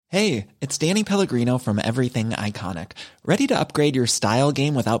Hey, it's Danny Pellegrino from Everything Iconic. Ready to upgrade your style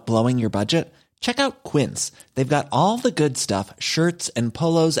game without blowing your budget? Check out Quince. They've got all the good stuff, shirts and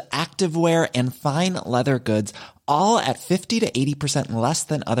polos, activewear, and fine leather goods, all at 50 to 80% less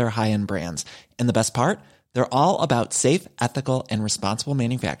than other high-end brands. And the best part? They're all about safe, ethical, and responsible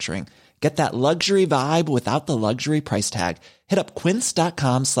manufacturing. Get that luxury vibe without the luxury price tag. Hit up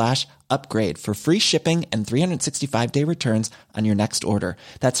quince.com/upgrade for free shipping and 365-day returns on your next order.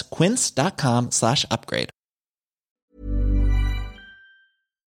 That's quince.com/upgrade.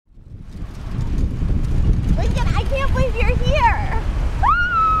 Lincoln, I can't believe you're here.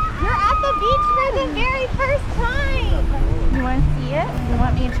 You're at the beach for the very first time. You want to see it? You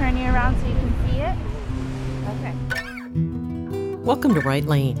want me to turn you around so you can see it? Okay. Welcome to Right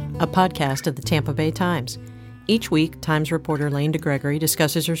Lane, a podcast of the Tampa Bay Times. Each week, Times reporter Lane DeGregory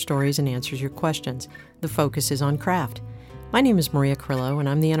discusses her stories and answers your questions. The focus is on craft. My name is Maria Crillo, and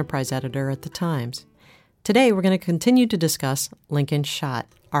I'm the enterprise editor at the Times. Today, we're going to continue to discuss Lincoln Shot,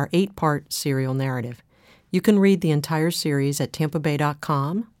 our 8-part serial narrative. You can read the entire series at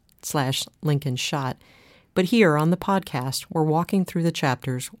tampabay.com/Lincoln Shot, but here on the podcast, we're walking through the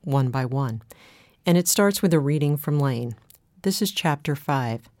chapters one by one. And it starts with a reading from Lane. This is Chapter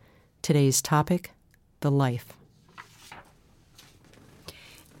 5. Today's topic, the life.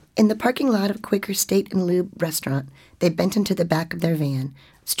 In the parking lot of Quaker Steak and Lube restaurant, they bent into the back of their van,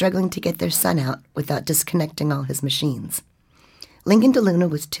 struggling to get their son out without disconnecting all his machines. Lincoln DeLuna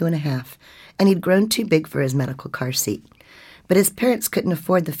was 2.5, and he'd grown too big for his medical car seat. But his parents couldn't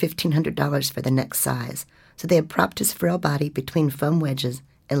afford the $1,500 for the next size, so they had propped his frail body between foam wedges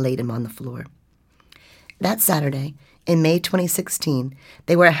and laid him on the floor. That Saturday, in May 2016,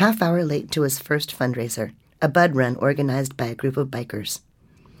 they were a half hour late to his first fundraiser, a bud run organized by a group of bikers.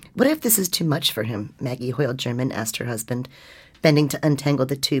 "What if this is too much for him?" Maggie Hoyle-German asked her husband, bending to untangle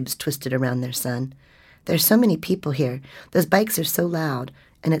the tubes twisted around their son. "There's so many people here. Those bikes are so loud,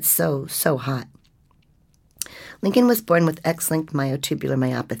 and it's so hot." Lincoln was born with X-linked myotubular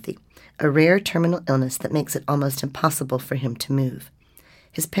myopathy, a rare terminal illness that makes it almost impossible for him to move.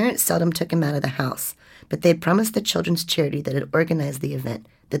 His parents seldom took him out of the house, but they had promised the children's charity that had organized the event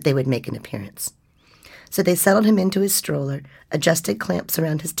that they would make an appearance. So they settled him into his stroller, adjusted clamps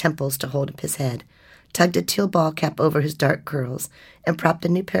around his temples to hold up his head, tugged a teal ball cap over his dark curls, and propped a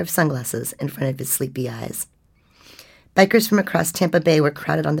new pair of sunglasses in front of his sleepy eyes. Bikers from across Tampa Bay were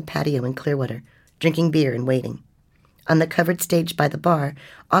crowded on the patio in Clearwater, drinking beer and waiting. On the covered stage by the bar,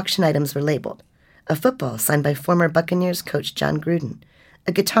 auction items were labeled. A football signed by former Buccaneers coach John Gruden,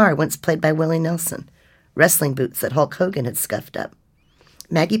 a guitar once played by Willie Nelson, wrestling boots that Hulk Hogan had scuffed up.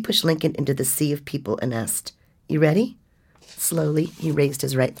 Maggie pushed Lincoln into the sea of people and asked, "You ready?" Slowly, he raised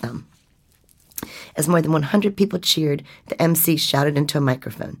his right thumb. As more than 100 people cheered, the MC shouted into a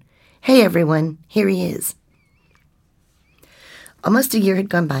microphone, "Hey everyone, here he is." Almost a year had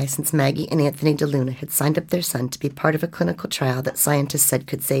gone by since Maggie and Anthony DeLuna had signed up their son to be part of a clinical trial that scientists said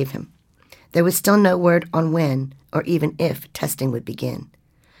could save him. There was still no word on when, or even if, testing would begin.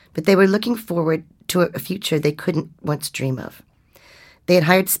 But they were looking forward to a future they couldn't once dream of. They had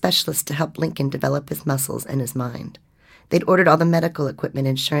hired specialists to help Lincoln develop his muscles and his mind. They'd ordered all the medical equipment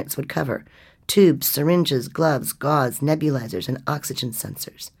insurance would cover: tubes, syringes, gloves, gauze, nebulizers, and oxygen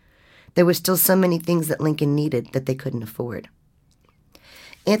sensors. There were still so many things that Lincoln needed that they couldn't afford.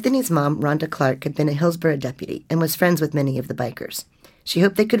 Anthony's mom, Rhonda Clark, had been a Hillsborough deputy and was friends with many of the bikers. She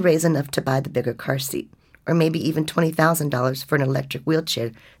hoped they could raise enough to buy the bigger car seat, or maybe even $20,000 for an electric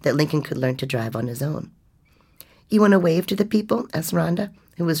wheelchair that Lincoln could learn to drive on his own. "You want to wave to the people?" asked Rhonda,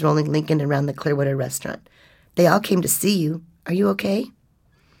 who was rolling Lincoln around the Clearwater restaurant. "They all came to see you. Are you okay?"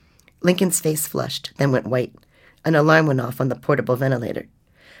 Lincoln's face flushed, then went white. An alarm went off on the portable ventilator.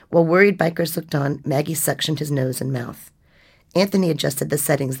 While worried bikers looked on, Maggie suctioned his nose and mouth. Anthony adjusted the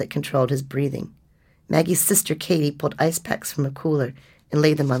settings that controlled his breathing. Maggie's sister Katie pulled ice packs from a cooler and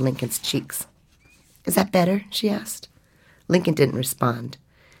laid them on Lincoln's cheeks. "Is that better?" she asked. Lincoln didn't respond.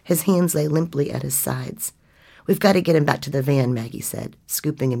 His hands lay limply at his sides. "We've got to get him back to the van," Maggie said,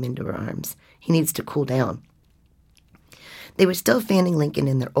 scooping him into her arms. "He needs to cool down." They were still fanning Lincoln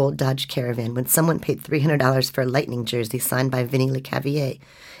in their old Dodge Caravan when someone paid $300 for a Lightning jersey signed by Vinnie LeCavier,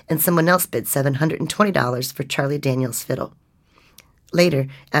 and someone else bid $720 for Charlie Daniels' fiddle. Later,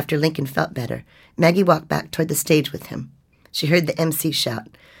 after Lincoln felt better, Maggie walked back toward the stage with him. She heard the MC shout,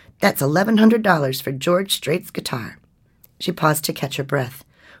 "That's $1,100 for George Strait's guitar." She paused to catch her breath.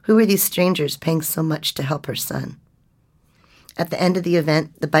 Who were these strangers paying so much to help her son? At the end of the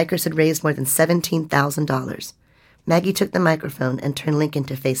event, the bikers had raised more than $17,000. Maggie took the microphone and turned Lincoln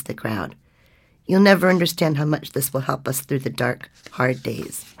to face the crowd. "You'll never understand how much this will help us through the dark, hard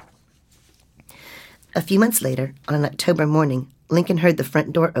days." A few months later, on an October morning, Lincoln heard the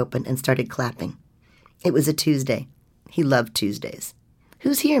front door open and started clapping. It was a Tuesday. He loved Tuesdays.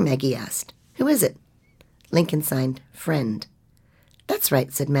 "Who's here?" Maggie asked. "Who is it?" Lincoln signed, "Friend." "That's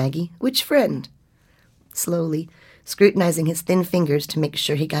right," said Maggie. "Which friend?" Slowly, scrutinizing his thin fingers to make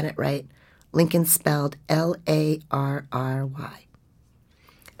sure he got it right, Lincoln spelled Larry.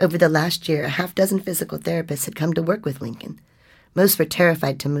 Over the last year, a half-dozen physical therapists had come to work with Lincoln. Most were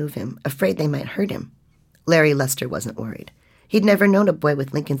terrified to move him, afraid they might hurt him. Larry Lester wasn't worried. He'd never known a boy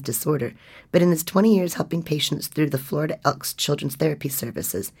with Lincoln's disorder, but in his 20 years helping patients through the Florida Elks Children's Therapy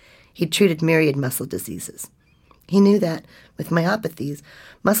Services, he'd treated myriad muscle diseases. He knew that, with myopathies,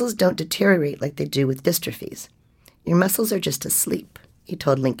 muscles don't deteriorate like they do with dystrophies. "Your muscles are just asleep," he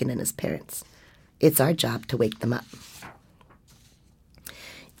told Lincoln and his parents. "It's our job to wake them up."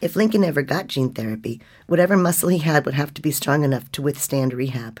 If Lincoln ever got gene therapy, whatever muscle he had would have to be strong enough to withstand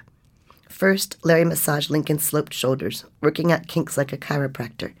rehab. First, Larry massaged Lincoln's sloped shoulders, working out kinks like a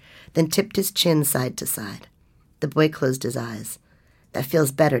chiropractor, then tipped his chin side to side. The boy closed his eyes. "That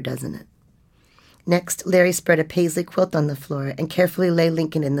feels better, doesn't it?" Next, Larry spread a paisley quilt on the floor and carefully lay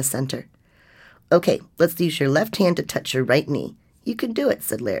Lincoln in the center. "Okay, let's use your left hand to touch your right knee. You can do it,"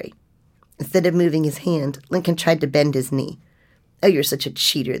 said Larry. Instead of moving his hand, Lincoln tried to bend his knee. "Oh, you're such a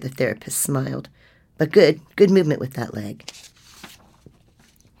cheater," the therapist smiled. "But good movement with that leg."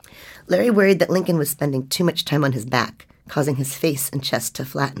 Larry worried that Lincoln was spending too much time on his back, causing his face and chest to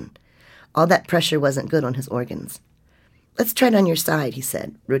flatten. All that pressure wasn't good on his organs. "Let's try it on your side," he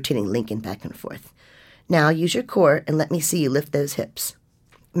said, rotating Lincoln back and forth. "Now use your core and let me see you lift those hips."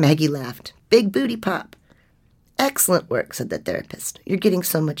 Maggie laughed. "Big booty pop." "Excellent work," said the therapist. "You're getting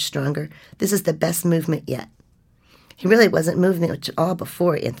so much stronger. This is the best movement yet." He really wasn't moving much at all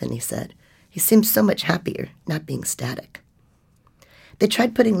before, Anthony said. He seemed so much happier, not being static. They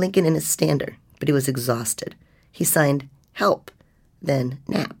tried putting Lincoln in his stander, but he was exhausted. He signed, "Help," then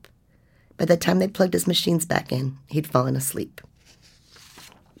nap. By the time they plugged his machines back in, he'd fallen asleep.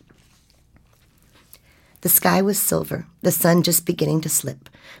 The sky was silver, the sun just beginning to slip,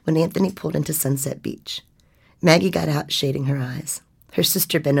 when Anthony pulled into Sunset Beach. Maggie got out, shading her eyes. Her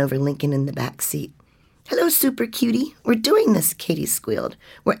sister bent over Lincoln in the back seat. "Hello, super cutie. We're doing this," Katie squealed.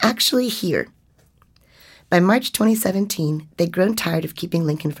 "We're actually here." By March 2017, they'd grown tired of keeping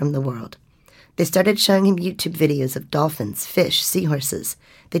Lincoln from the world. They started showing him YouTube videos of dolphins, fish, seahorses.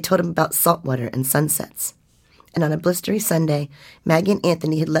 They told him about saltwater and sunsets. And on a blistery Sunday, Maggie and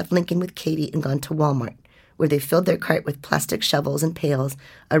Anthony had left Lincoln with Katie and gone to Walmart, where they filled their cart with plastic shovels and pails,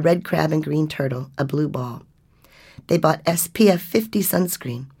 a red crab and green turtle, a blue ball. They bought SPF 50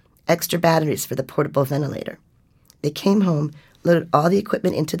 sunscreen, extra batteries for the portable ventilator. They came home, loaded all the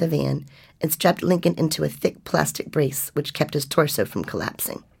equipment into the van, and strapped Lincoln into a thick plastic brace which kept his torso from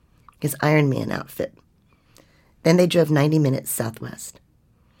collapsing, his Iron Man outfit. Then they drove 90 minutes southwest.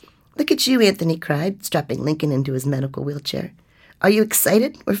 "Look at you," Anthony cried, strapping Lincoln into his medical wheelchair. "Are you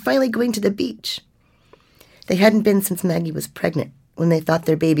excited? We're finally going to the beach." They hadn't been since Maggie was pregnant, when they thought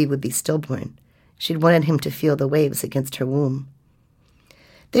their baby would be stillborn. She'd wanted him to feel the waves against her womb.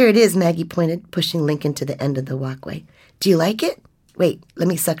 "There it is," Maggie pointed, pushing Lincoln to the end of the walkway. "Do you like it? Wait, let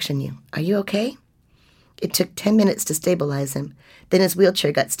me suction you. Are you okay?" It took 10 minutes to stabilize him. Then his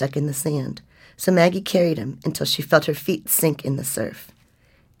wheelchair got stuck in the sand, so Maggie carried him until she felt her feet sink in the surf.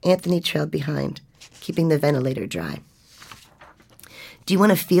 Anthony trailed behind, keeping the ventilator dry. "Do you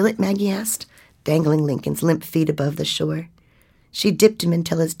want to feel it?" Maggie asked, dangling Lincoln's limp feet above the shore. She dipped him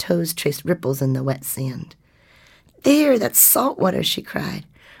until his toes traced ripples in the wet sand. "There, that's salt water," she cried.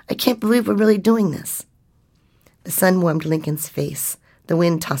 "I can't believe we're really doing this." The sun warmed Lincoln's face. The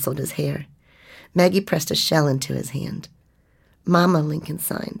wind tousled his hair. Maggie pressed a shell into his hand. "Mama," Lincoln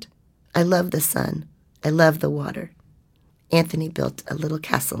signed. "I love the sun. I love the water." Anthony built a little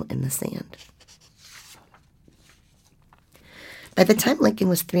castle in the sand. By the time Lincoln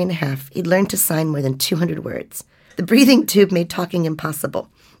was 3.5, he'd learned to sign more than 200 words. The breathing tube made talking impossible,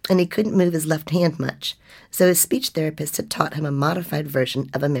 and he couldn't move his left hand much, so his speech therapist had taught him a modified version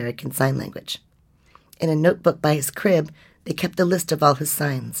of American Sign Language. In a notebook by his crib, they kept a list of all his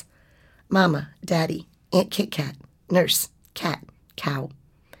signs. Mama, Daddy, Aunt Kit Kat, Nurse, Cat, Cow.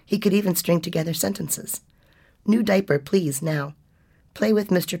 He could even string together sentences. "New diaper, please, now. Play with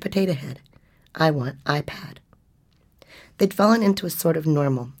Mr. Potato Head. I want iPad." They'd fallen into a sort of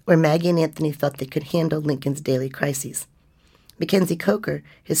normal, where Maggie and Anthony felt they could handle Lincoln's daily crises. Mackenzie Coker,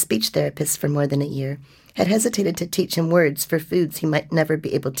 his speech therapist for more than a year, had hesitated to teach him words for foods he might never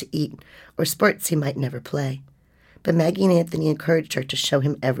be able to eat or sports he might never play. But Maggie and Anthony encouraged her to show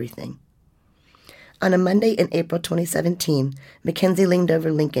him everything. On a Monday in April 2017, Mackenzie leaned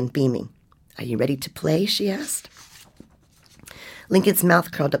over Lincoln, beaming. "Are you ready to play?" she asked. Lincoln's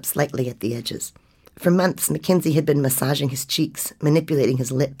mouth curled up slightly at the edges. For months, Mackenzie had been massaging his cheeks, manipulating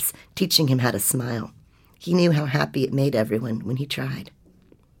his lips, teaching him how to smile. He knew how happy it made everyone when he tried.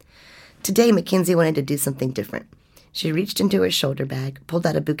 Today, Mackenzie wanted to do something different. She reached into her shoulder bag, pulled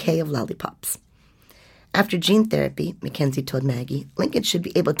out a bouquet of lollipops. After gene therapy, Mackenzie told Maggie, Lincoln should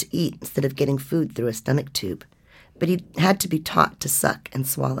be able to eat instead of getting food through a stomach tube. But he had to be taught to suck and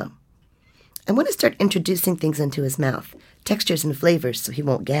swallow. "I want to start introducing things into his mouth, textures and flavors so he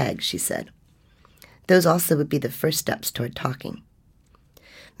won't gag," she said. Those also would be the first steps toward talking.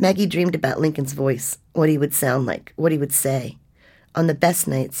 Maggie dreamed about Lincoln's voice, what he would sound like, what he would say. On the best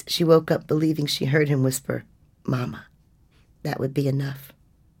nights, she woke up believing she heard him whisper, "Mama." That would be enough.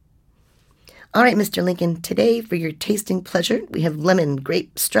 "All right, Mr. Lincoln, today for your tasting pleasure, we have lemon,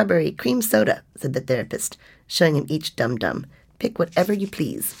 grape, strawberry, cream soda," said the therapist, showing him each dum-dum. "Pick whatever you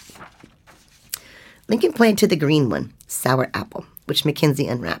please." Lincoln pointed to the green one, sour apple, which Mackenzie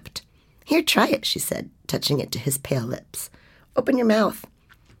unwrapped. "Here, try it," she said, touching it to his pale lips. "Open your mouth."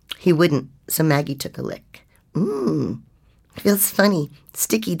 He wouldn't, so Maggie took a lick. Feels funny.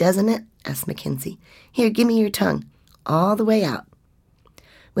 Sticky, doesn't it?" asked Mackenzie. "Here, give me your tongue. All the way out."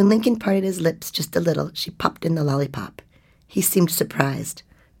 When Lincoln parted his lips just a little, she popped in the lollipop. He seemed surprised,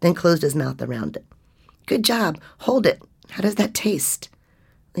 then closed his mouth around it. "Good job. Hold it. How does that taste?"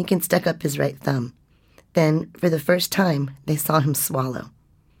 Lincoln stuck up his right thumb. Then, for the first time, they saw him swallow.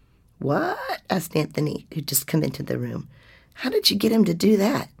 "What?" asked Anthony, who'd just come into the room. "How did you get him to do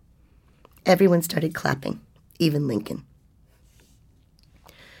that?" Everyone started clapping, even Lincoln.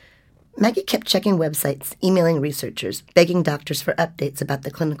 Maggie kept checking websites, emailing researchers, begging doctors for updates about the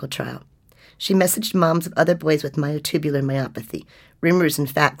clinical trial. She messaged moms of other boys with myotubular myopathy, rumors and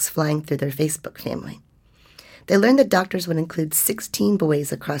facts flying through their Facebook family. They learned that doctors would include 16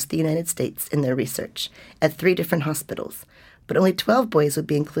 boys across the United States in their research at 3 different hospitals, but only 12 boys would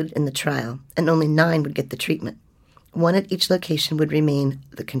be included in the trial, and only 9 would get the treatment. 1 at each location would remain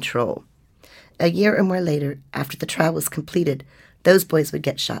the control. A year or more later, after the trial was completed, those boys would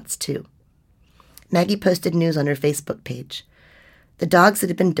get shots too. Maggie posted news on her Facebook page. The dogs that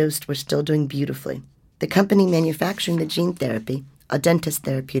had been dosed were still doing beautifully. The company manufacturing the gene therapy, Audentes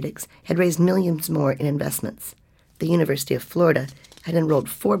Therapeutics, had raised millions more in investments. The University of Florida had enrolled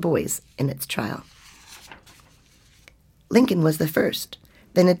 4 boys in its trial. Lincoln was the first,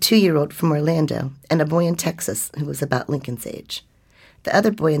 then a 2-year-old from Orlando, and a boy in Texas who was about Lincoln's age. The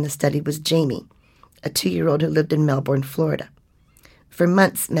other boy in the study was Jamie, a 2-year-old who lived in Melbourne, Florida. For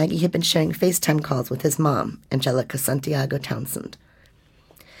months, Maggie had been sharing FaceTime calls with his mom, Angelica Santiago Townsend.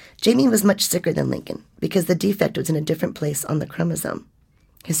 Jamie was much sicker than Lincoln because the defect was in a different place on the chromosome.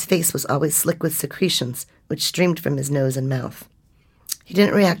 His face was always slick with secretions, which streamed from his nose and mouth. He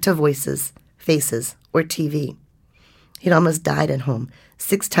didn't react to voices, faces, or TV. He'd almost died at home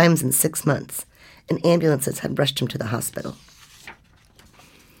 6 times in 6 months, and ambulances had rushed him to the hospital.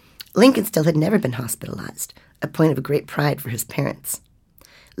 Lincoln still had never been hospitalized, a point of great pride for his parents.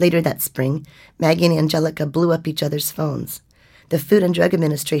 Later that spring, Maggie and Angelica blew up each other's phones. The Food and Drug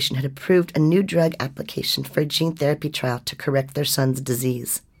Administration had approved a new drug application for a gene therapy trial to correct their son's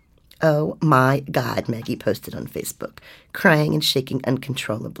disease. "Oh, my God," Maggie posted on Facebook, crying and shaking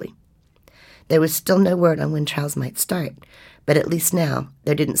uncontrollably. There was still no word on when trials might start, but at least now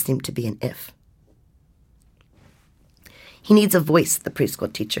there didn't seem to be an if. "He needs a voice," the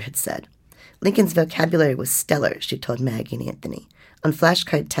preschool teacher had said. Lincoln's vocabulary was stellar, she told Maggie and Anthony. On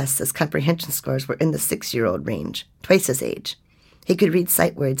flashcard tests, his comprehension scores were in the 6-year-old range, twice his age. He could read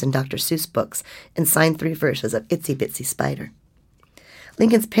sight words in Dr. Seuss books and sign 3 verses of Itsy Bitsy Spider.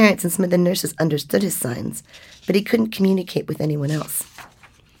 Lincoln's parents and some of the nurses understood his signs, but he couldn't communicate with anyone else.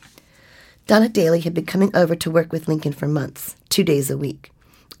 Donna Daly had been coming over to work with Lincoln for months, 2 days a week.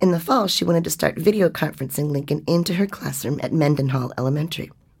 In the fall, she wanted to start video conferencing Lincoln into her classroom at Mendenhall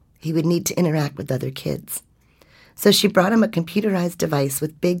Elementary. He would need to interact with other kids. So she brought him a computerized device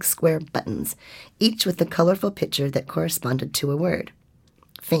with big square buttons, each with a colorful picture that corresponded to a word.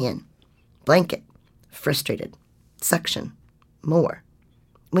 Fan, blanket, frustrated, suction, more.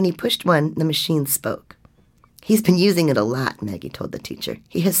 When he pushed one, the machine spoke. "He's been using it a lot," Maggie told the teacher.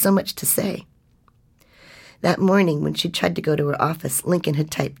 "He has so much to say." That morning, when she tried to go to her office, Lincoln had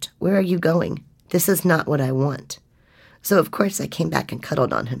typed, "Where are you going? This is not what I want." "So, of course, I came back and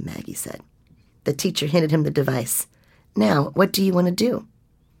cuddled on him," Maggie said. The teacher handed him the device. "Now, what do you want to do?"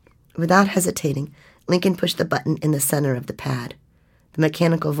 Without hesitating, Lincoln pushed the button in the center of the pad. The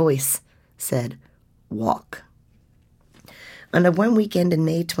mechanical voice said, "Walk." On a warm weekend in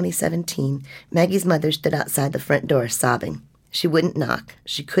May 2017, Maggie's mother stood outside the front door sobbing. She wouldn't knock.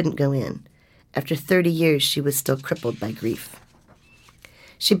 She couldn't go in. After 30 years, she was still crippled by grief.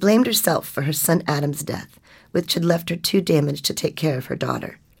 She blamed herself for her son Adam's death, which had left her too damaged to take care of her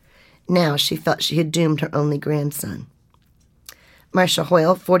daughter. Now she felt she had doomed her only grandson. Marcia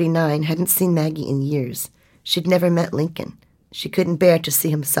Hoyle, 49, hadn't seen Maggie in years. She'd never met Lincoln. She couldn't bear to see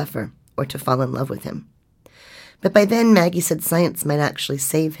him suffer or to fall in love with him. But by then, Maggie said science might actually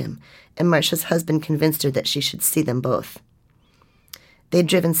save him, and Marcia's husband convinced her that she should see them both. They'd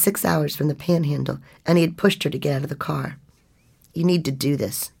driven 6 hours from the Panhandle, and he had pushed her to get out of the car. "You need to do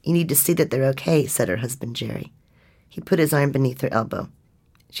this. You need to see that they're okay," said her husband, Jerry. He put his arm beneath her elbow.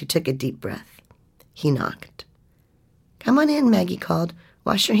 She took a deep breath. He knocked. "Come on in," Maggie called.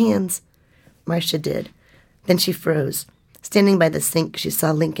 "Wash your hands." Marcia did. Then she froze. Standing by the sink, she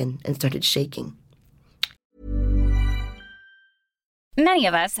saw Lincoln and started shaking. Many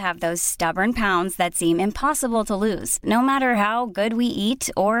of us have those stubborn pounds that seem impossible to lose, no matter how good we eat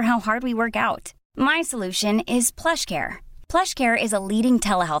or how hard we work out. My solution is PlushCare. PlushCare is a leading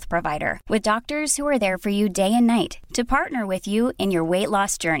telehealth provider with doctors who are there for you day and night to partner with you in your weight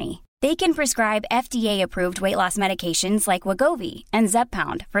loss journey. They can prescribe FDA-approved weight loss medications like Wegovy and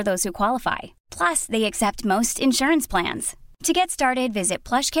Zepbound for those who qualify. Plus, they accept most insurance plans. To get started, visit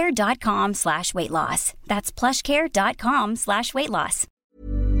plushcare.com/weightloss. That's plushcare.com/weightloss.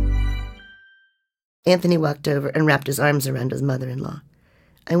 Anthony walked over and wrapped his arms around his mother-in-law.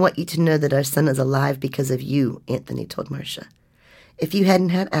 "I want you to know that our son is alive because of you," Anthony told Marcia. "If you hadn't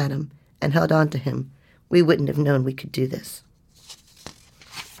had Adam and held on to him, we wouldn't have known we could do this."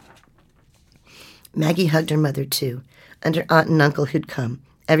 Maggie hugged her mother, too, and her aunt and uncle who'd come,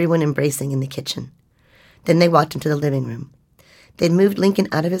 everyone embracing in the kitchen. Then they walked into the living room. They'd moved Lincoln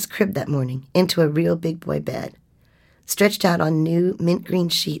out of his crib that morning into a real big boy bed. Stretched out on new mint green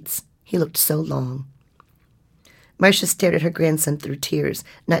sheets, he looked so long. Marcia stared at her grandson through tears,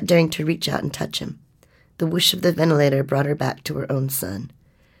 not daring to reach out and touch him. The whoosh of the ventilator brought her back to her own son.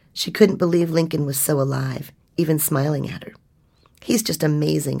 She couldn't believe Lincoln was so alive, even smiling at her. "He's just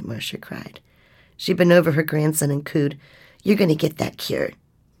amazing," Marcia cried. She bent over her grandson and cooed, "You're going to get that cure."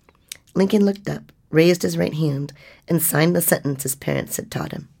 Lincoln looked up, raised his right hand, and signed the sentence his parents had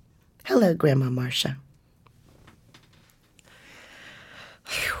taught him. "Hello, Grandma Marcia."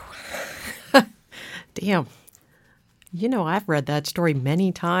 Damn. You know, I've read that story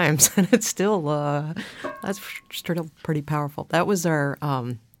many times, and it's still, that's still pretty powerful. That was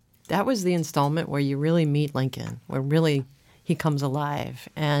the installment where you really meet Lincoln, where really he comes alive.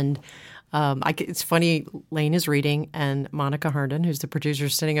 And it's funny, Lane is reading, and Monica Herndon, who's the producer,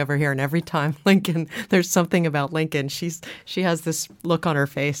 is sitting over here, and every time Lincoln, there's something about Lincoln, she has this look on her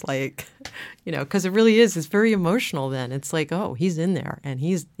face, like, you know, because it really is, it's very emotional then. It's like, oh, he's in there, and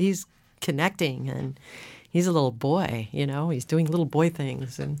he's connecting, and he's a little boy, you know, he's doing little boy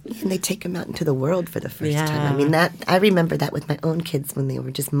things. And they take him out into the world for the first time. I mean, I remember that with my own kids when they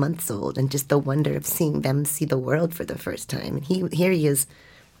were just months old, and just the wonder of seeing them see the world for the first time. And here he is,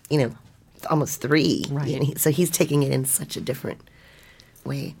 you know, almost 3. Right. So he's taking it in such a different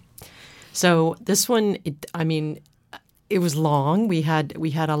way. So this one, it was long. We had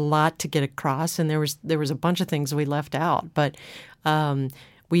a lot to get across, and there was a bunch of things we left out. But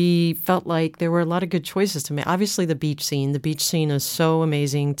we felt like there were a lot of good choices to make. Obviously, the beach scene. The beach scene is so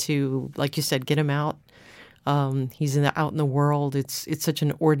amazing to, like you said, get him out. He's out in the world. It's such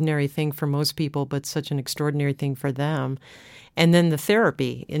an ordinary thing for most people, but such an extraordinary thing for them. And then the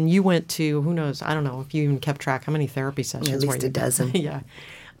therapy. And you went to, who knows, I don't know if you even kept track how many therapy sessions. At least a dozen. Yeah.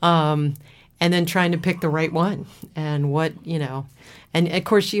 And then trying to pick the right one and what, you know. And, of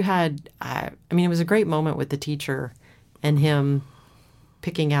course, you had, it was a great moment with the teacher and him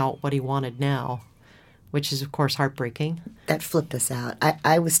picking out what he wanted now, which is, of course, heartbreaking. That flipped us out.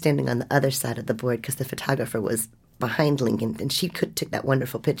 I was standing on the other side of the board because the photographer was behind Lincoln, and she took that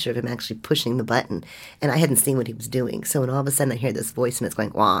wonderful picture of him actually pushing the button, and I hadn't seen what he was doing. So when all of a sudden I hear this voice and it's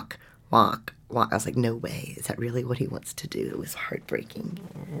going, walk, walk, walk, I was like, no way. Is that really what he wants to do? It was heartbreaking.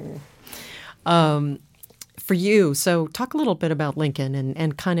 For you, so talk a little bit about Lincoln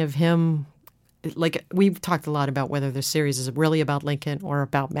and kind of him. Like, we've talked a lot about whether the series is really about Lincoln or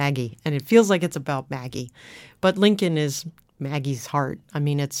about Maggie, and it feels like it's about Maggie. But Lincoln is Maggie's heart.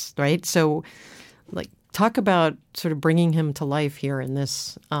 It's, right? So, like, talk about sort of bringing him to life here in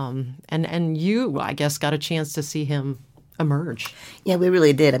this. And you, I guess, got a chance to see him emerge. Yeah, we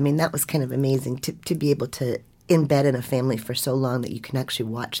really did. That was kind of amazing to be able to embed in a family for so long that you can actually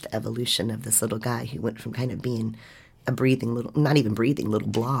watch the evolution of this little guy who went from kind of being a breathing little, not even breathing, little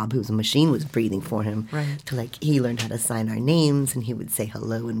blob whose machine was breathing for him, right, to like he learned how to sign our names, and he would say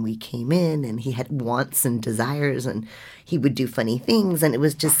hello when we came in, and he had wants and desires, and he would do funny things, and it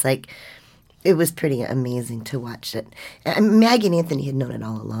was just like It was pretty amazing to watch it. And Maggie and Anthony had known it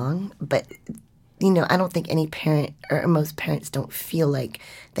all along, but, I don't think any parent, or most parents don't feel like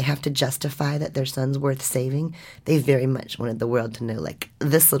they have to justify that their son's worth saving. They very much wanted the world to know, like,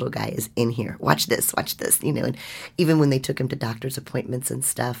 this little guy is in here. Watch this, and even when they took him to doctor's appointments and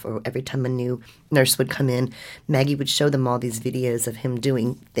stuff, or every time a new nurse would come in, Maggie would show them all these videos of him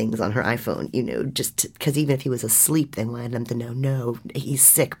doing things on her iPhone, just because even if he was asleep, they wanted them to know, no, he's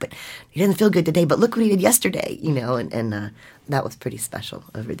sick, but he doesn't feel good today, but look what he did yesterday, and that was pretty special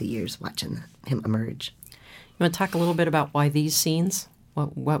over the years, watching him emerge. You want to talk a little bit about why these scenes?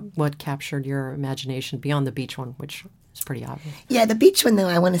 What captured your imagination beyond the beach one, which is pretty obvious? Yeah, the beach one, though,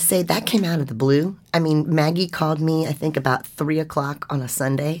 I want to say that came out of the blue. I mean, Maggie called me, I think, about 3 o'clock on a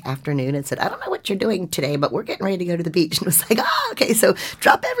Sunday afternoon and said, I don't know what you're doing today, but we're getting ready to go to the beach. And it was like, okay, so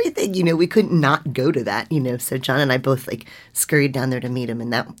drop everything. We couldn't not go to that, So John and I both, scurried down there to meet him,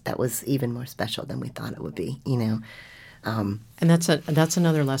 and that was even more special than we thought it would be, And that's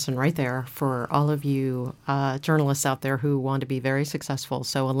another lesson right there for all of you journalists out there who want to be very successful.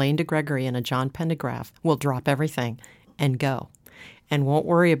 So Elaine DeGregory and a John Pendergraph will drop everything and go and won't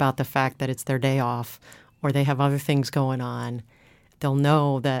worry about the fact that it's their day off or they have other things going on. They'll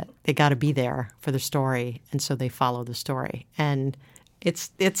know that they got to be there for the story, and so they follow the story. And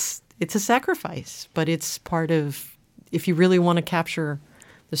it's a sacrifice, but it's part of, if you really want to capture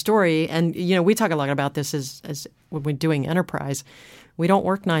the story. And, we talk a lot about this as when we're doing enterprise. We don't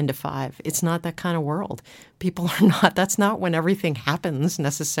work 9 to 5. It's not that kind of world. People are not. That's not when everything happens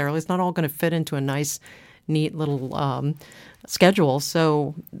necessarily. It's not all going to fit into a nice, neat little schedule.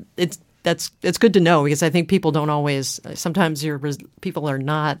 So it's good to know, because I think people don't always. Sometimes people are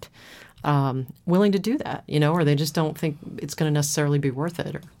not willing to do that, or they just don't think it's going to necessarily be worth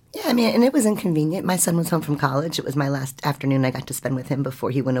it. Yeah, I mean, and it was inconvenient. My son was home from college. It was my last afternoon I got to spend with him before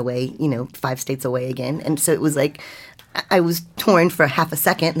he went away, 5 states away again. And so it was like I was torn for half a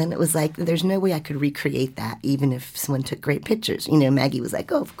second, and then it was like there's no way I could recreate that, even if someone took great pictures. Maggie was like,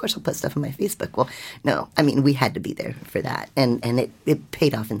 oh, of course I'll put stuff on my Facebook. Well, no, I mean, we had to be there for that, and it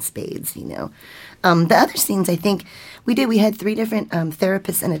paid off in spades, The other scenes, I think, we had 3 different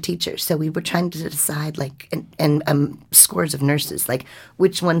therapists and a teacher. So we were trying to decide, and scores of nurses,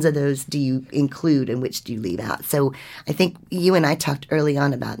 which ones of those do you include and which do you leave out? So I think you and I talked early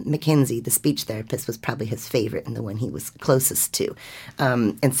on about Mackenzie, the speech therapist, was probably his favorite and the one he was closest to.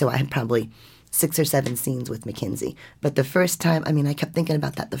 And so I had probably 6 or 7 scenes with Mackenzie. But the first time, I kept thinking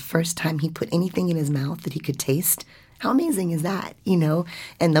about that. The first time he put anything in his mouth that he could taste, how amazing is that,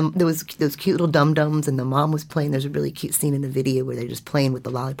 And there was those cute little dum-dums, and the mom was playing. There's a really cute scene in the video where they're just playing with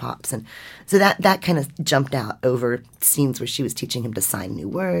the lollipops. And so that kind of jumped out over scenes where she was teaching him to sign new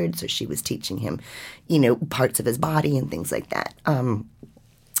words, or she was teaching him, parts of his body and things like that.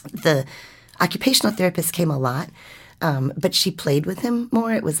 The occupational therapist came a lot. But she played with him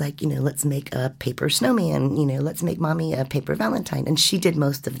more. It was like, let's make a paper snowman, let's make mommy a paper Valentine. And she did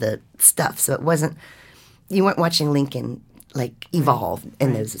most of the stuff. So you weren't watching Lincoln evolve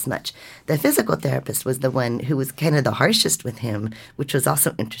in those as much. The physical therapist was the one who was kind of the harshest with him, which was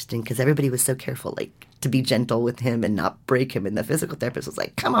also interesting because everybody was so careful to be gentle with him and not break him. And the physical therapist was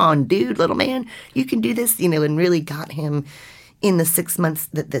like, come on, dude, little man, you can do this, and really got him. In the 6 months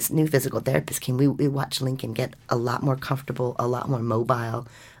that this new physical therapist came, we watched Lincoln get a lot more comfortable, a lot more mobile,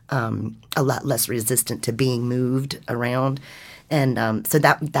 a lot less resistant to being moved around. And so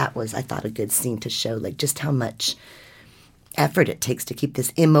that was, I thought, a good scene to show just how much effort it takes to keep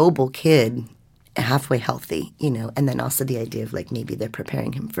this immobile kid halfway healthy, and then also the idea of maybe they're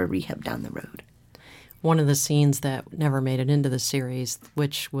preparing him for rehab down the road. One of the scenes that never made it into the series,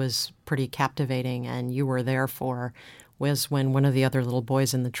 which was pretty captivating and you were there for, was when one of the other little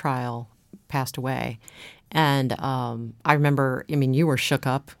boys in the trial passed away. And I remember, you were shook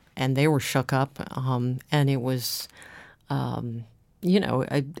up and they were shook up. And it was, it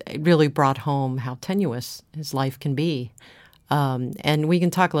really brought home how tenuous his life can be. And we can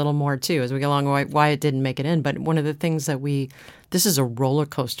talk a little more, too, as we go along, why it didn't make it in. But one of the things that this is a roller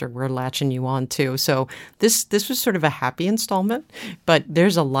coaster we're latching you on to. So this was sort of a happy installment, but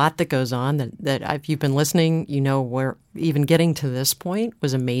there's a lot that goes on that if you've been listening, where even getting to this point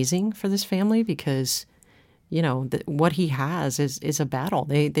was amazing for this family because, what he has is a battle.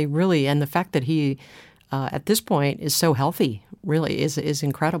 They really, and the fact that he, at this point, is so healthy really is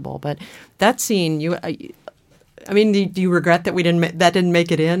incredible. But that scene, do you regret that that didn't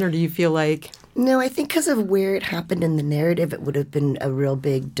make it in, or do you feel like? No, I think because of where it happened in the narrative, it would have been a real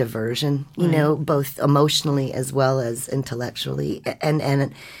big diversion, both emotionally as well as intellectually.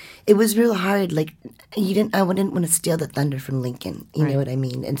 And it was real hard. Like, I wouldn't want to steal the thunder from Lincoln. You know what I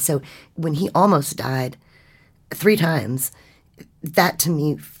mean? And so when he almost died 3 times, that to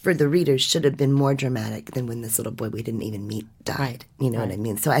me, for the readers, should have been more dramatic than when this little boy we didn't even meet died. Right. You know what I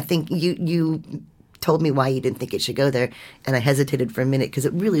mean? So I think you told me why you didn't think it should go there, and I hesitated for a minute because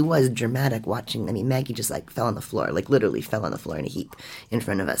it really was dramatic watching. I mean, Maggie just like fell on the floor, like literally fell on the floor in a heap in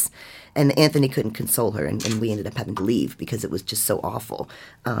front of us. And Anthony couldn't console her, and we ended up having to leave because it was just so awful.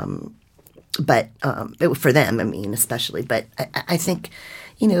 But for them, I mean, especially. But I think,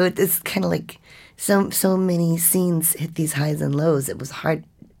 it's kind of like so many scenes hit these highs and lows. It was hard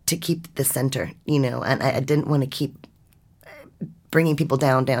to keep the center, and I didn't want to keep bringing people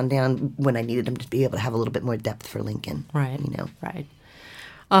down when I needed them to be able to have a little bit more depth for Lincoln. Right. Right.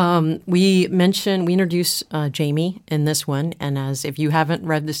 We introduce Jamie in this one, and if you haven't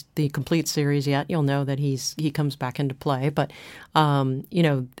read the complete series yet, you'll know that he comes back into play. But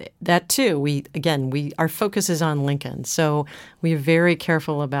that too, our focus is on Lincoln, so we're very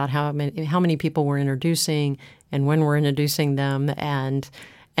careful about how many people we're introducing and when we're introducing them,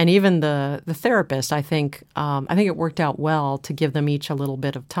 and even the therapist. I think it worked out well to give them each a little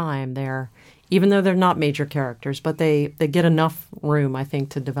bit of time there. Even though they're not major characters, but they get enough room, I think,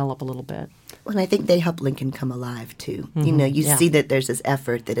 to develop a little bit. Well, and I think they help Lincoln come alive, too. Mm-hmm. You see that there's this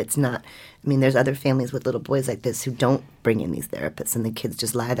effort, that it's not... I mean, there's other families with little boys like this who don't bring in these therapists, and the kids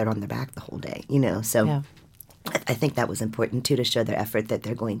just lie there on their back the whole day, So yeah. I think that was important, too, to show their effort that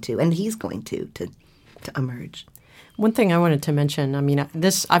they're going to, and he's going to emerge. One thing I wanted to mention, I mean,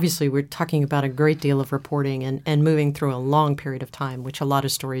 this obviously we're talking about a great deal of reporting and moving through a long period of time, which a lot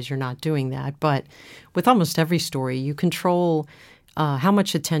of stories you're not doing that. But with almost every story, you control how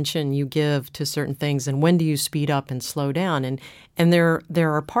much attention you give to certain things and when do you speed up and slow down. And there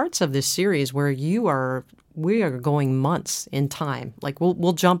are parts of this series where we are going months in time. Like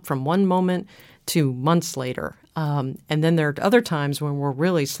we'll jump from one moment to months later. And then there are other times when we're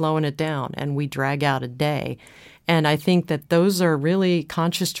really slowing it down and we drag out a day. And I think that those are really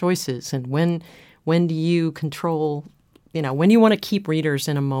conscious choices. And when do you control, when you want to keep readers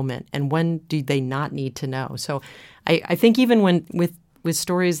in a moment and when do they not need to know? So I think even with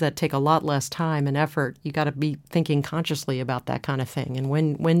stories that take a lot less time and effort, you got to be thinking consciously about that kind of thing. And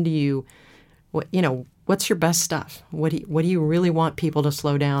when do you, what's your best stuff? What do you really want people to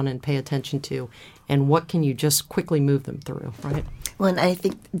slow down and pay attention to? And what can you just quickly move them through, right? Well, and I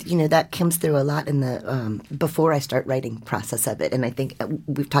think, that comes through a lot in the before I start writing process of it. And I think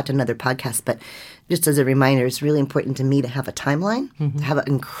we've talked in another podcast, but just as a reminder, it's really important to me to have a timeline, to have an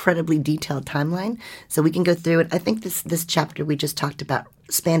incredibly detailed timeline so we can go through it. I think this chapter we just talked about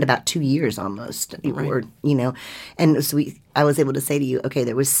spanned about 2 years almost, right. And so I was able to say to you, okay,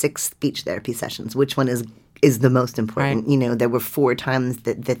 there was 6 speech therapy sessions. Which one is the most important? Right. There were 4 times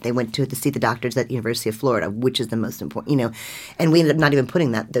that they went to see the doctors at the University of Florida, which is the most important, And we ended up not even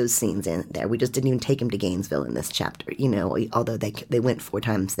putting those scenes in there. We just didn't even take them to Gainesville in this chapter, although they went 4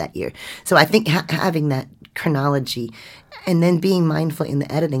 times that year. So I think having that chronology and then being mindful in the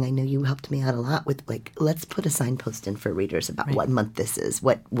editing, I know you helped me out a lot with, let's put a signpost in for readers about what month this is,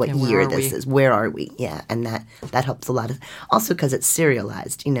 what year this is, where are we? Yeah, and that helps a lot. Also because it's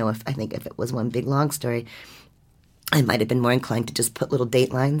serialized, if it was one big long story, I might have been more inclined to just put little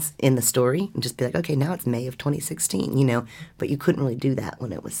date lines in the story and just be like, okay, now it's May of 2016, but you couldn't really do that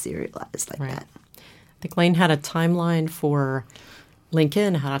when it was serialized like that. I think Lane had a timeline for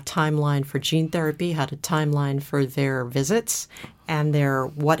Lincoln, had a timeline for gene therapy, had a timeline for their visits, and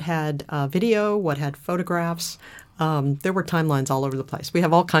what had video, what had photographs. There were timelines all over the place. We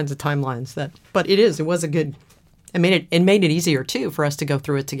have all kinds of timelines but it was a good. It made it easier too for us to go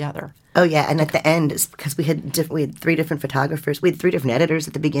through it together. Oh yeah, and at the end, it's because we had 3 different photographers. We had 3 different editors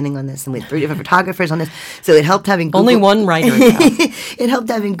at the beginning on this, and we had 3 different photographers on this. So it helped having only one writer. It helped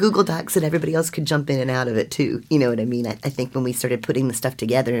having Google Docs that everybody else could jump in and out of it too. You know what I mean? I think when we started putting the stuff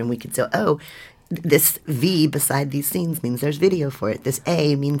together, and we could say, oh, this V beside these scenes means there's video for it. This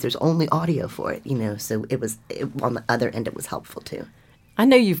A means there's only audio for it. So on the other end, it was helpful too. I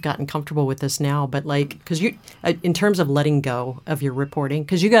know you've gotten comfortable with this now, but because you, in terms of letting go of your reporting,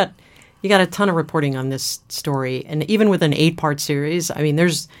 because you got a ton of reporting on this story, and even with an 8-part series, I mean,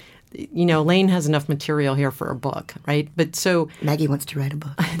 there's, Lane has enough material here for a book, right? But so Maggie wants to write a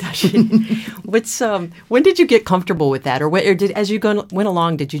book. When did you get comfortable with that, or as you went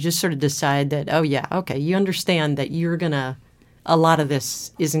along, did you just sort of decide that, oh yeah, okay, you understand that a lot of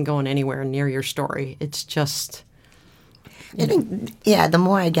this isn't going anywhere near your story. It's just. I think, the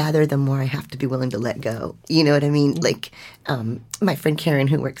more I gather, the more I have to be willing to let go. You know what I mean? Like, my friend Karen,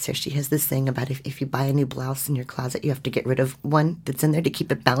 who works here, she has this thing about if you buy a new blouse in your closet, you have to get rid of one that's in there to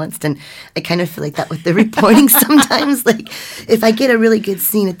keep it balanced. And I kind of feel like that with the reporting sometimes. Like, if I get a really good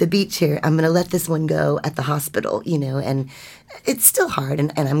scene at the beach here, I'm going to let this one go at the hospital, and it's still hard.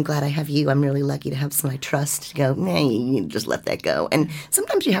 And I'm glad I have you. I'm really lucky to have someone I trust to go, nah, you just let that go. And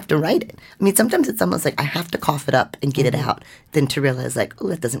sometimes you have to write it. I mean, sometimes it's almost like I have to cough it up and get it out than to realize, like, oh,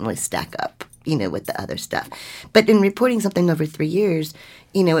 that doesn't really stack up, with the other stuff. But in reporting something over 3 years,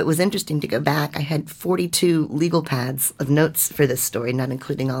 it was interesting to go back. I had 42 legal pads of notes for this story, not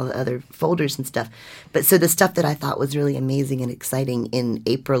including all the other folders and stuff. But so the stuff that I thought was really amazing and exciting in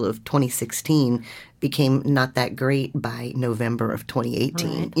April of 2016 became not that great by November of 2018.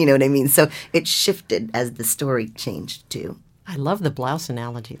 Right. You know what I mean? So it shifted as the story changed, too. I love the blouse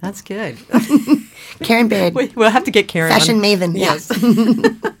analogy. That's good. Karen Baird. We'll have to get Karen Fashion on. maven, yes.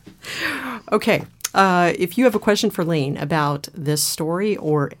 Okay. If you have a question for Lane about this story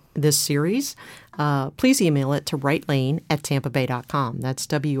or this series, please email it to writelane@tampabay.com. That's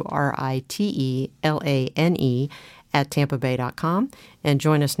WRITELANE @tampabay.com. And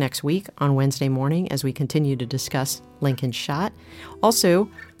join us next week on Wednesday morning as we continue to discuss Lincoln Shot. Also,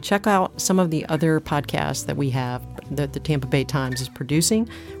 check out some of the other podcasts that we have that the Tampa Bay Times is producing.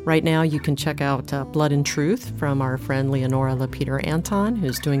 Right now, you can check out Blood and Truth from our friend Leonora LaPeter Anton,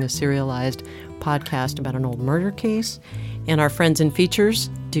 who's doing a serialized podcast about an old murder case. And our friends in features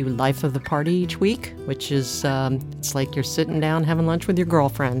do Life of the Party each week, which is, it's like you're sitting down having lunch with your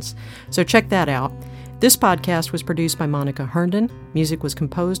girlfriends. So check that out. This podcast was produced by Monica Herndon. Music was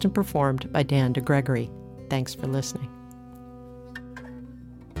composed and performed by Dan DeGregory. Thanks for listening.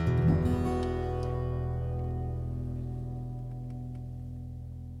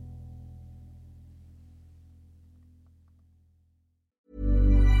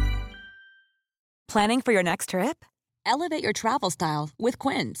 Planning for your next trip? Elevate your travel style with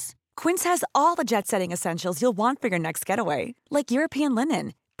Quince. Quince has all the jet-setting essentials you'll want for your next getaway, like European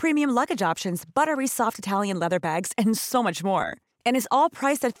linen, premium luggage options, buttery soft Italian leather bags, and so much more. And is all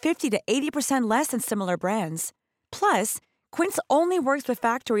priced at 50 to 80% less than similar brands. Plus, Quince only works with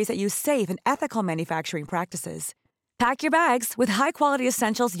factories that use safe and ethical manufacturing practices. Pack your bags with high-quality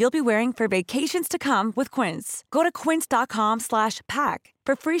essentials you'll be wearing for vacations to come with Quince. Go to quince.com/pack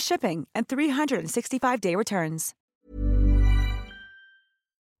for free shipping and 365-day returns.